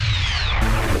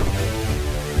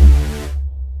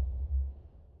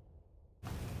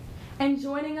And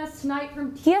joining us tonight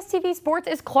from TSTV Sports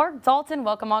is Clark Dalton.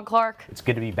 Welcome on, Clark. It's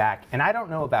good to be back. And I don't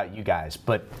know about you guys,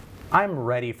 but I'm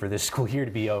ready for this school year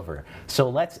to be over. So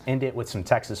let's end it with some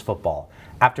Texas football.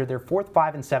 After their fourth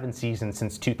 5-7 season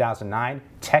since 2009,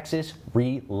 Texas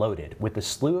reloaded with a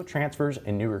slew of transfers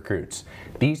and new recruits.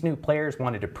 These new players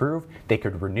wanted to prove they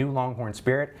could renew Longhorn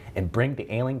spirit and bring the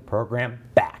ailing program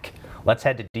back. Let's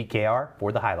head to DKR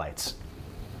for the highlights.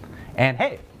 And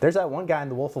hey, there's that one guy in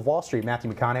the Wolf of Wall Street,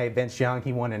 Matthew McConaughey, Vince Young.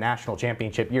 He won a national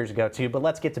championship years ago too, but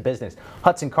let's get to business.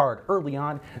 Hudson Card early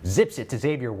on zips it to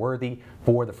Xavier Worthy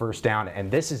for the first down,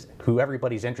 and this is who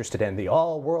everybody's interested in, the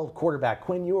all-world quarterback,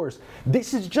 Quinn Ewers.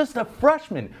 This is just a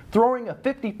freshman throwing a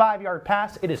 55-yard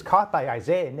pass. It is caught by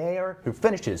Isaiah Nair, who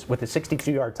finishes with a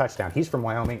 62-yard touchdown. He's from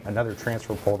Wyoming, another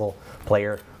transfer portal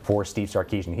player for Steve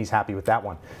Sarkisian. He's happy with that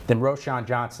one. Then Roschon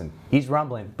Johnson. He's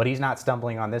rumbling, but he's not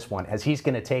stumbling on this one, as he's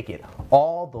going to take it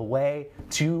all the way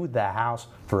to the house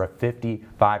for a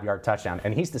 55-yard touchdown.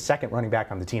 And he's the second running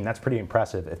back on the team. That's pretty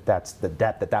impressive if that's the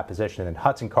depth at that position. And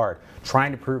Hudson Card,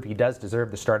 trying to prove he does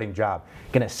deserve the starting job,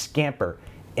 going to scamper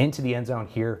into the end zone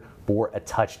here for a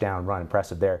touchdown run.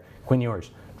 Impressive there. Quinn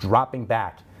Ewers dropping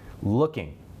back,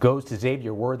 looking, goes to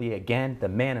Xavier Worthy again, the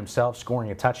man himself,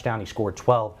 scoring a touchdown. He scored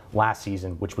 12 last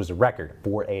season, which was a record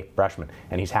for a freshman.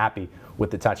 And he's happy with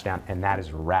the touchdown, and that is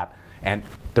a wrap. And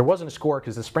there wasn't a score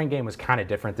because the spring game was kind of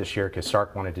different this year because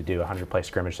Sark wanted to do a 100-play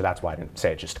scrimmage, so that's why I didn't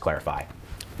say it, just to clarify.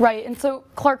 Right, and so,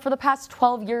 Clark, for the past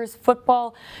 12 years,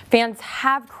 football fans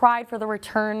have cried for the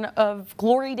return of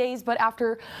glory days, but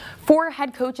after 4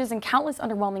 head coaches and countless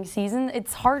underwhelming seasons,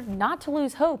 it's hard not to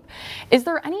lose hope. Is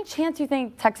there any chance you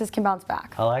think Texas can bounce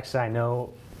back? Alexa, I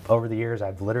know over the years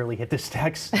I've literally hit this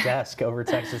desk over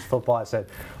Texas football. I said,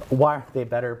 why aren't they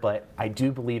better? But I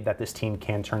do believe that this team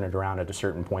can turn it around at a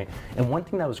certain point. And one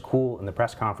thing that was cool in the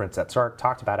press conference that Sark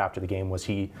talked about after the game was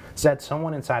he said,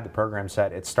 someone inside the program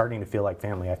said, it's starting to feel like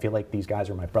family. I feel like these guys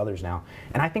are my brothers now.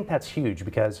 And I think that's huge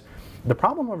because the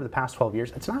problem over the past 12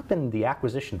 years, it's not been the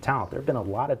acquisition of talent. There have been a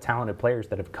lot of talented players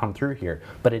that have come through here,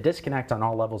 but a disconnect on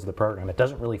all levels of the program. It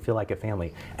doesn't really feel like a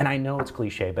family. And I know it's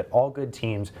cliche, but all good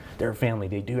teams, they're a family.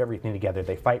 They do everything together.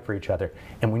 They fight for each other.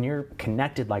 And when you're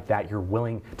connected like that, you're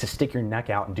willing to stick your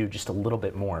neck out and do just a little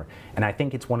bit more. And I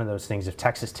think it's one of those things, if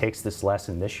Texas takes this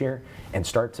lesson this year and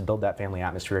start to build that family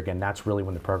atmosphere again, that's really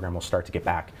when the program will start to get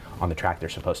back on the track they're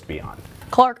supposed to be on.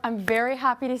 Clark, I'm very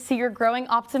happy to see your growing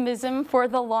optimism for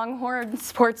the Longhorn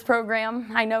Sports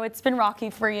program. I know it's been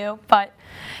rocky for you, but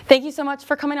thank you so much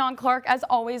for coming on, Clark. As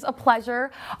always, a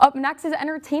pleasure. Up next is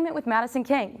entertainment with Madison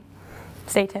King.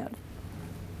 Stay tuned.